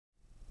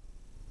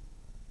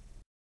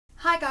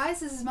Hi guys,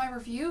 this is my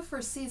review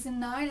for Season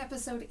 9,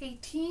 Episode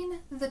 18,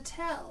 The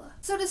Tell.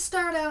 So to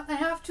start out, I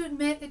have to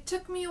admit it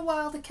took me a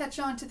while to catch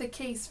on to the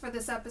case for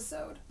this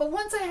episode. But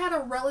once I had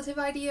a relative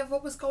idea of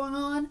what was going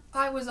on,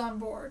 I was on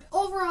board.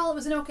 Overall, it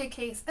was an okay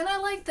case, and I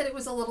liked that it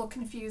was a little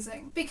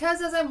confusing.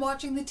 Because as I'm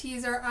watching the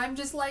teaser, I'm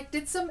just like,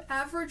 did some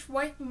average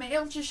white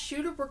male just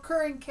shoot a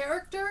recurring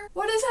character?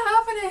 What is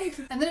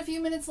happening? And then a few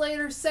minutes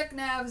later,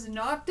 Seknav's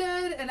not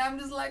dead, and I'm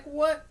just like,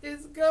 what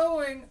is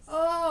going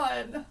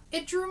on?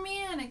 It drew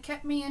me in, it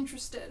kept me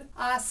interested.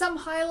 Some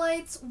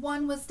highlights,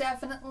 one was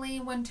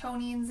definitely when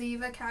Tony and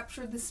Ziva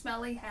captured the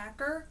smelly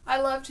hacker. I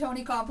love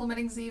Tony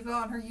complimenting Ziva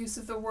on her use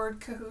of the word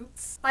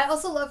cahoots. I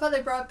also love how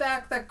they brought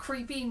back that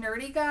creepy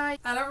nerdy guy.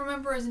 I don't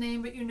remember his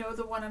name, but you know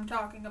the one I'm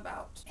talking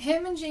about.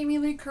 Him and Jamie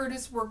Lee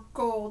Curtis were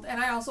gold,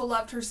 and I also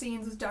loved her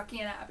scenes with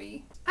Ducky and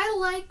Abby. I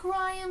like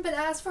Ryan, but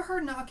as for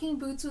her knocking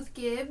boots with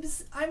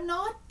Gibbs, I'm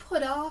not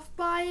put off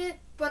by it,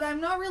 but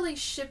I'm not really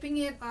shipping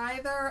it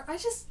either. I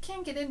just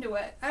can't get into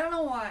it. I don't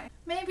know why.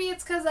 Maybe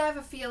it's because I have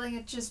a feeling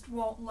it just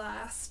won't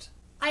last.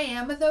 I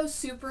am, though,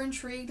 super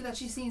intrigued that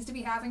she seems to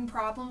be having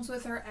problems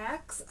with her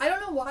ex. I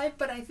don't know why,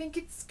 but I think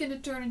it's gonna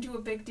turn into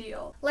a big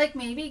deal. Like,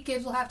 maybe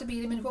Gibbs will have to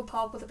beat him into a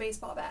pulp with a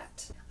baseball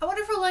bat. I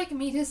wonder if he'll, like,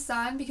 meet his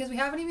son, because we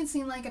haven't even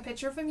seen, like, a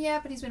picture of him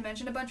yet, but he's been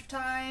mentioned a bunch of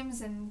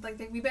times, and, like,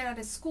 we've been at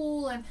his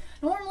school, and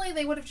normally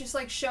they would have just,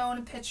 like, shown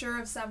a picture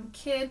of some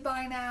kid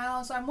by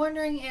now, so I'm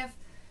wondering if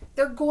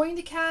they're going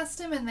to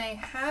cast him and they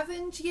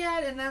haven't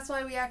yet, and that's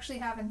why we actually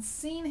haven't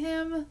seen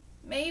him.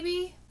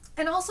 Maybe?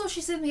 And also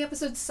she said in the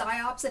episode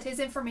Psyops that his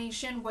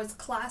information was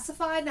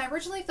classified, and I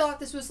originally thought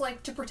this was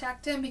like to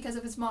protect him because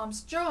of his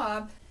mom's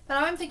job, but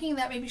I'm thinking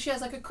that maybe she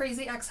has like a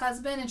crazy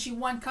ex-husband and she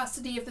won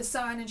custody of the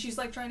son and she's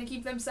like trying to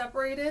keep them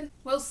separated.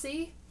 We'll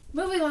see.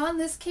 Moving on,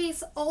 this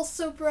case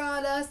also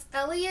brought us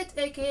Elliot,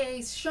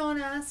 aka Sean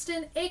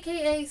Astin,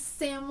 aka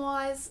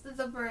Samwise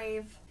the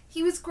Brave.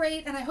 He was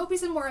great, and I hope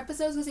he's in more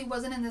episodes because he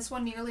wasn't in this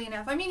one nearly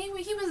enough. I mean,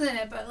 he was in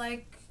it, but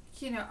like,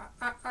 you know,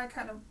 I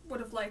kind of would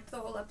have liked the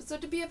whole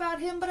episode to be about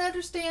him, but I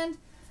understand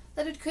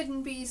that it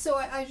couldn't be, so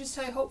I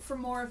hope for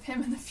more of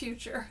him in the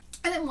future.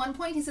 And at one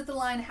point he said the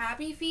line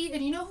Happy Feet,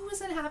 and you know who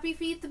was in Happy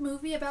Feet, the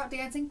movie about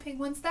dancing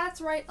penguins? That's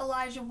right,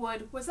 Elijah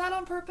Wood. Was that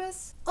on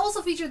purpose?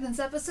 Also featured in this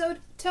episode,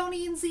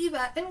 Tony and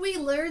Ziva, and we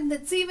learned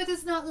that Ziva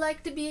does not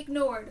like to be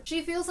ignored.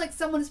 She feels like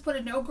someone has put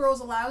a No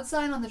Girls Allowed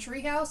sign on the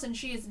treehouse, and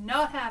she is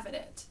not having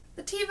it.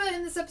 The Tiva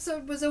in this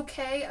episode was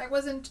okay. I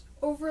wasn't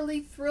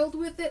overly thrilled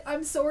with it.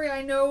 I'm sorry,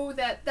 I know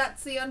that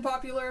that's the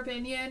unpopular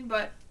opinion,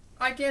 but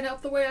I can't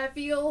help the way I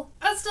feel.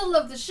 I still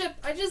love the ship.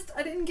 I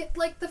didn't get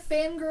like the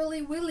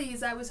fangirly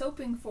willies I was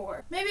hoping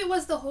for. Maybe it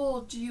was the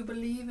whole do you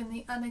believe in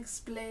the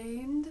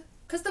unexplained?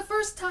 Because the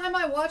first time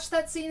I watched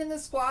that scene in the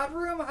squad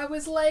room, I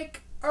was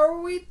like, are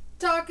we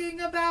talking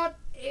about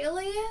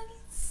aliens?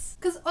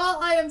 Because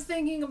all I am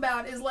thinking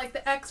about is like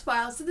the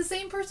X-Files. Did the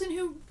same person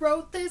who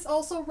wrote this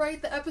also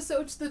write the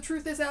episodes The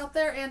Truth Is Out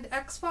There and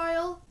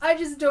X-File? I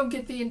just don't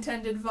get the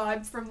intended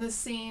vibe from this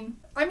scene.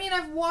 I mean,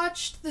 I've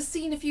watched the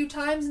scene a few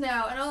times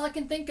now, and all I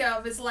can think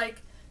of is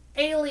like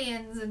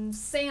aliens and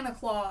Santa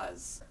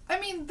Claus.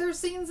 I mean, their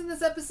scenes in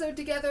this episode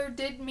together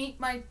did meet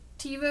my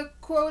Tiva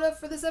quota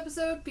for this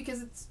episode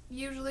because it's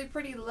usually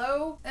pretty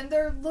low, and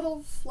their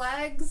little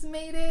flags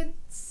made it,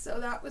 so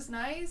that was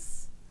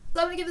nice. So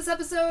I'm going to give this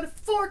episode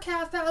 4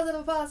 calf pals out of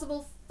a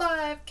possible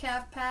 5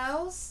 calf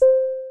pals.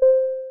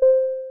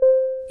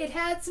 It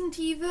had some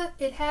Tiva,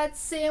 it had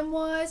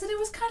Samwise, and it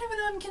was kind of an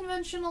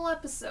unconventional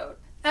episode.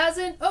 As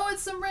in, oh,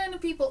 it's some random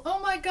people,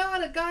 oh my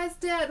god, a guy's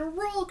dead,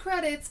 roll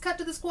credits, cut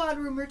to the squad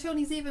room where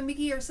Tony, Ziva, and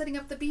McGee are setting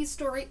up the B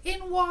story,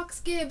 in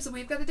walks Gibbs,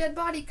 we've got a dead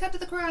body, cut to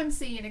the crime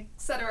scene,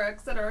 etc,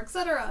 etc,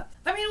 etc.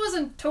 I mean, it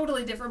wasn't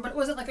totally different, but it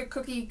wasn't like a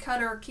cookie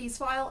cutter case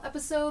file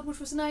episode,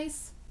 which was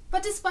nice.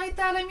 But despite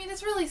that, I mean,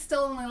 it's really still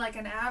only like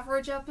an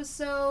average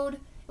episode.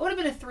 It would have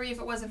been a 3 if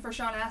it wasn't for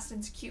Sean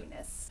Astin's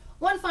cuteness.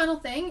 One final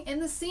thing, in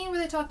the scene where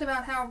they talked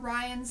about how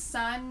Ryan's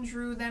son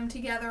drew them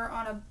together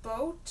on a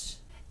boat,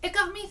 it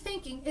got me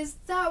thinking, is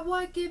that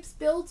why Gibbs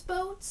builds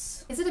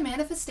boats? Is it a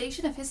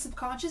manifestation of his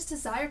subconscious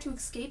desire to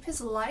escape his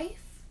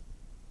life?